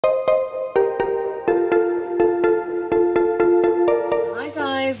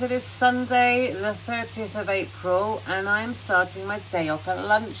It is Sunday the 30th of April and I'm starting my day off at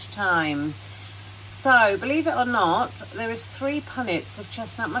lunchtime. So, believe it or not, there is 3 punnets of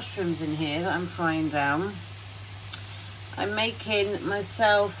chestnut mushrooms in here that I'm frying down. I'm making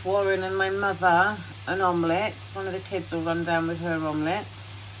myself, Warren and my mother an omelette. One of the kids will run down with her omelette.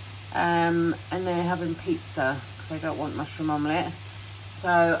 And they're having pizza because I don't want mushroom omelette.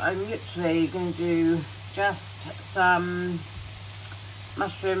 So I'm literally going to do just some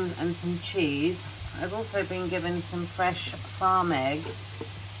mushrooms and some cheese. I've also been given some fresh farm eggs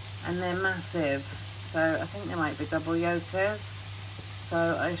and they're massive. So I think they might be double yolkers.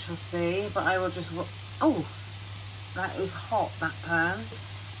 So I shall see, but I will just, oh, that is hot, that pan.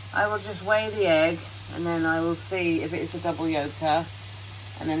 I will just weigh the egg and then I will see if it is a double yolker.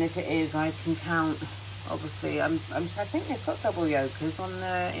 And then if it is, I can count. Obviously, I think they've got double yolkers on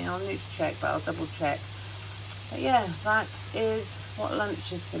the, I'll need to check, but I'll double check. But yeah, that is what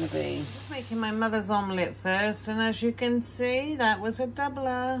lunch is going to be. I'm just making my mother's omelette first, and as you can see, that was a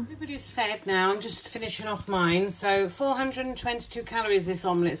doubler. Everybody's fed now. I'm just finishing off mine. So 422 calories this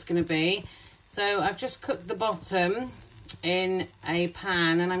omelette's going to be. So I've just cooked the bottom in a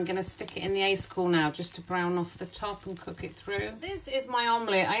pan and I'm going to stick it in the Ace-Cool now just to brown off the top and cook it through. This is my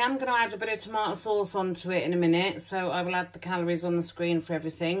omelette. I am going to add a bit of tomato sauce onto it in a minute, so I will add the calories on the screen for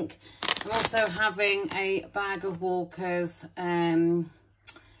everything. I'm also having a bag of Walker's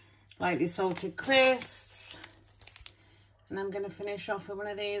lightly salted crisps, and I'm going to finish off with one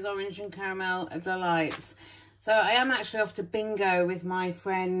of these orange and caramel delights. So I am actually off to bingo with my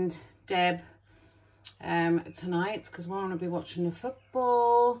friend Deb tonight because we're going to be watching the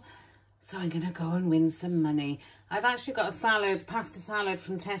football, so I'm going to go and win some money. I've actually got a salad, pasta salad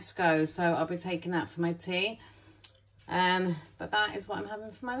from Tesco, so I'll be taking that for my tea. But that is what I'm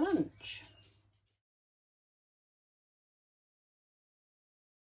having for my lunch.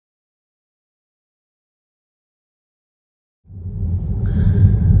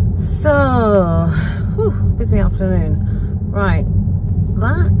 So, whew, busy afternoon. Right,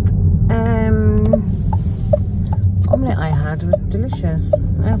 that omelette I had was delicious,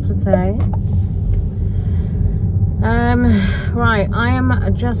 I have to say. Right, I am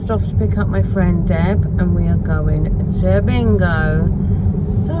just off to pick up my friend Deb and we are going to bingo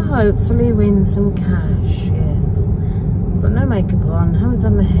to hopefully win some cash. Yes, got no makeup on, haven't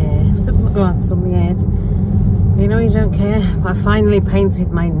done my hair, still got my glasses on my head. You know, you don't care. I finally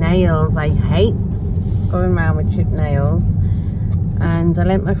painted my nails. I hate going around with chipped nails. And I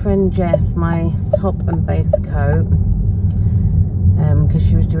lent my friend Jess my top and base coat because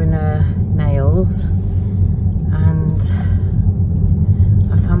she was doing her nails, and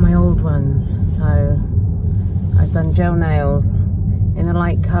I found my old ones, so I've done gel nails in a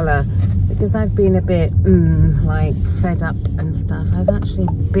light colour because I've been a bit like fed up and stuff. I've actually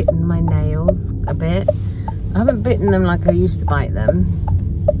bitten my nails a bit. I haven't bitten them like I used to bite them.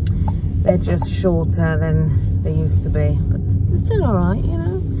 They're just shorter than they used to be, but it's still alright, you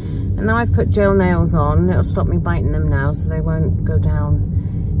know. And now I've put gel nails on, it'll stop me biting them now, so they won't go down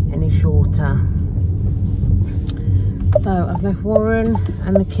any shorter. So I've left Warren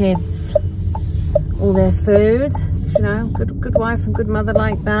and the kids all their food, you know, good wife and good mother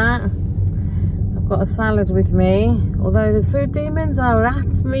like that. I've got a salad with me, although the food demons are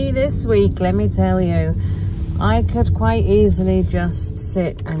at me this week, let me tell you. I could quite easily just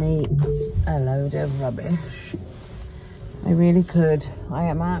sit and eat a load of rubbish. I really could. I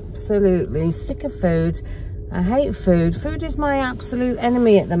am absolutely sick of food. I hate food. Food is my absolute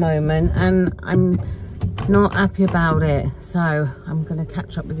enemy at the moment and I'm not happy about it. So I'm going to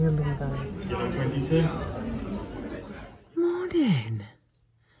catch up with you in bingo. Kilo 22. Morning.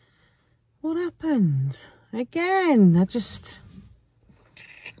 What happened? Again, I just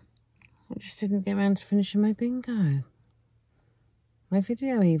didn't get around to finishing my bingo. My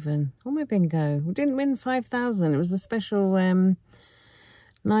video even. Or my bingo. We didn't win 5,000. It was a special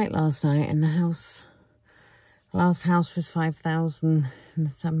night last night and the house, last house was 5,000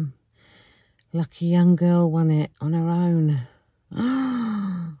 and some lucky young girl won it on her own.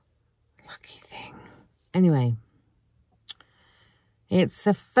 Lucky thing. Anyway. It's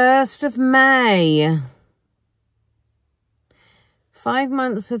the 1st of May. 5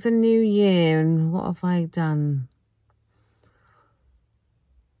 months of the new year, and what have I done?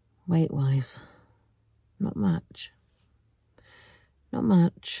 Weight-wise, not much. Not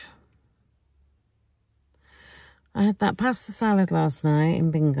much. I had that pasta salad last night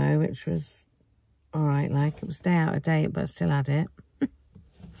in bingo, which was alright, like, it was day out of date, but I still had it.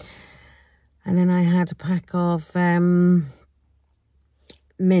 And then I had a pack of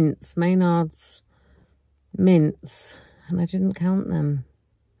mints, Maynard's mints, and I didn't count them.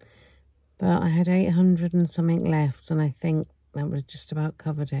 But I had 800 and something left, and I think that would have just about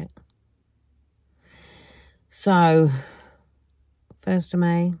covered it. So, 1st of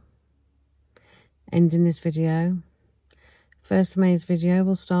May, ending this video. 1st of May's video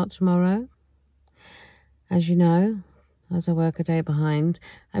will start tomorrow. As you know, as I work a day behind,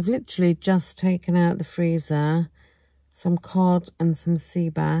 I've literally just taken out the freezer some cod and some sea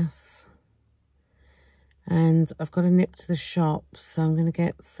bass. And I've got to nip to the shop, so I'm going to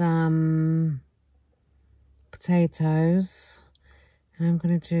get some potatoes. And I'm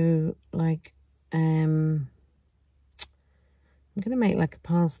going to do like, I'm going to make like a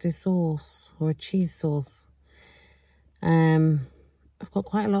parsley sauce or a cheese sauce. I've got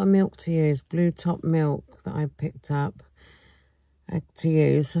quite a lot of milk to use, blue top milk that I picked up to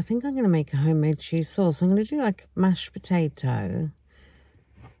use. So I think I'm going to make a homemade cheese sauce. I'm going to do like mashed potato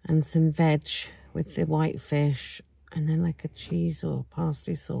and some veg with the white fish, and then like a cheese or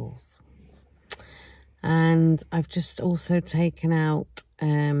parsley sauce. And I've just also taken out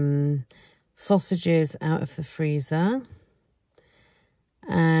sausages out of the freezer,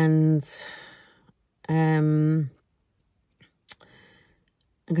 and I'm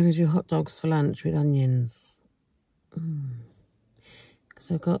going to do hot dogs for lunch with onions.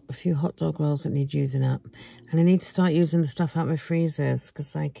 Because I've got a few hot dog rolls that need using up. And I need to start using the stuff out of my freezers,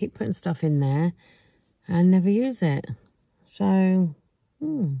 because I keep putting stuff in there and never use it. So,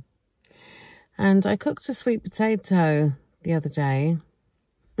 And I cooked a sweet potato the other day.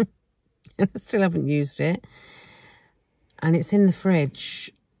 I still haven't used it. And it's in the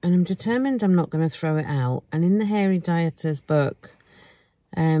fridge. And I'm determined I'm not going to throw it out. And in the Hairy Dieter's book,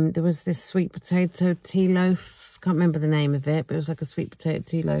 there was this sweet potato tea loaf. Can't remember the name of it, but it was like a sweet potato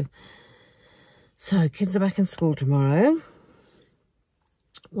tea loaf. So kids are back in school tomorrow.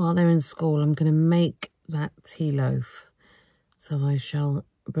 While they're in school, I'm going to make that tea loaf. So I shall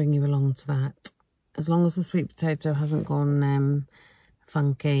bring you along to that. As long as the sweet potato hasn't gone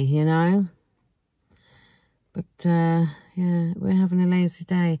funky, you know. But yeah, we're having a lazy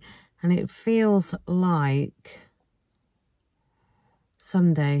day. And it feels like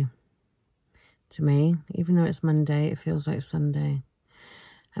Sunday to me. Even though it's Monday, it feels like Sunday.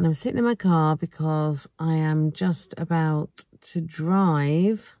 And I'm sitting in my car because I am just about to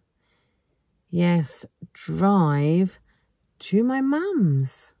drive, yes, drive to my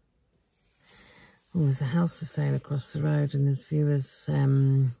mum's. Oh, there's a house for sale across the road, and there's viewers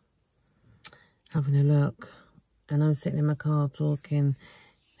having a look. And I'm sitting in my car talking.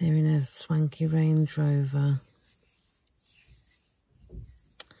 They're in a swanky Range Rover.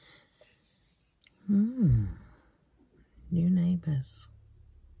 New neighbours.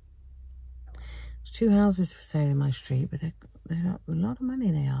 There's 2 houses for sale in my street, but they're a lot of money,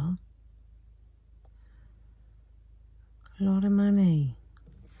 they are. A lot of money.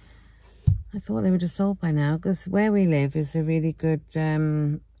 I thought they would have sold by now, because where we live is a really good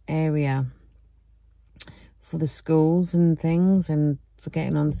area for the schools and things, and for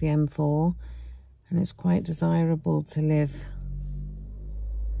getting onto the M4. And it's quite desirable to live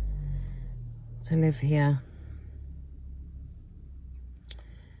here.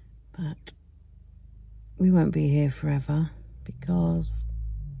 But we won't be here forever, because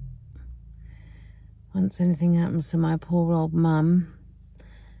once anything happens to my poor old mum,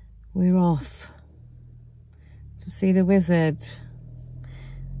 we're off to see the wizard.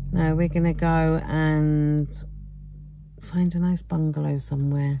 No, we're going to go and find a nice bungalow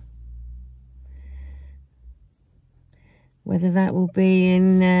somewhere. Whether that will be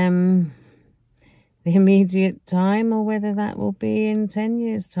in the immediate time, or whether that will be in 10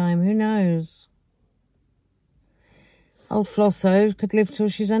 years' time, who knows? Old Flosso could live till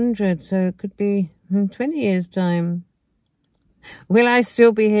she's 100, so it could be in 20 years' time. Will I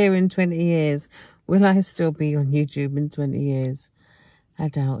still be here in 20 years? Will I still be on YouTube in 20 years? I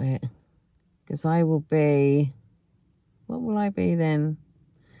doubt it. Because I will be... What will I be then?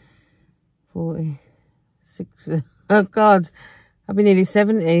 46... Oh, God. I'll be nearly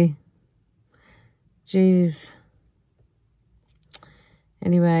 70. Jeez.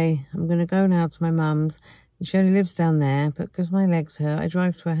 Anyway, I'm going to go now to my mum's. And she only lives down there, but because my legs hurt, I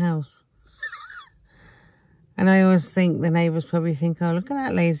drive to her house. And I always think the neighbours probably think, oh, look at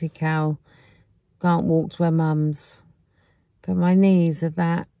that lazy cow. Can't walk to her mum's. But my knees are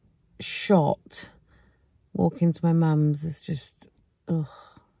that shot. Walking to my mum's is just, ugh.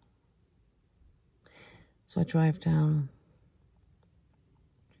 So I drive down.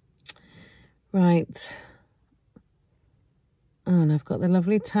 Right. Oh, and I've got the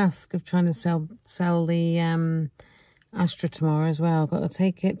lovely task of trying to sell the Astra tomorrow as well. I've got to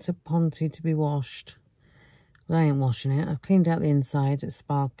take it to Ponty to be washed. Well, I ain't washing it. I've cleaned out the inside. It's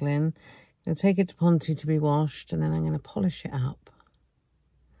sparkling. I'm going to take it to Ponty to be washed, and then I'm going to polish it up.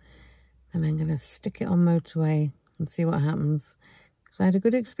 And I'm going to stick it on Motorway and see what happens. Because I had a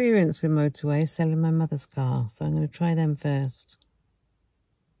good experience with Motorway selling my mother's car. So I'm going to try them first.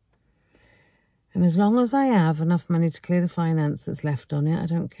 And as long as I have enough money to clear the finance that's left on it, I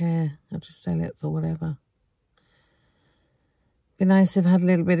don't care. I'll just sell it for whatever. Be nice if I had a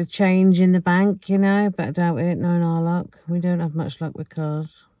little bit of change in the bank, you know, but I doubt it, knowing our luck. We don't have much luck with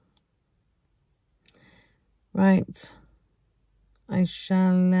cars. Right. I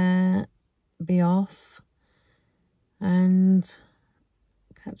shall be off and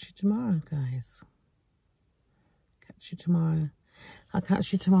catch you tomorrow, guys. Catch you tomorrow. I'll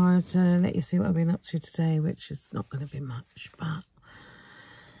catch you tomorrow to let you see what I've been up to today, which is not going to be much, but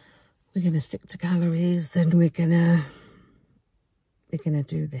we're going to stick to calories and we're going to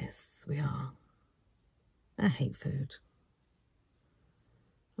do this. We are. I hate food.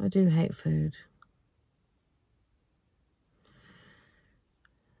 I do hate food.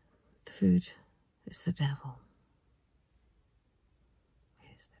 The food is the devil.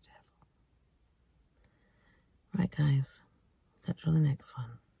 It is the devil. Right, guys. Catch you on the next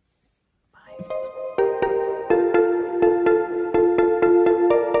one. Bye.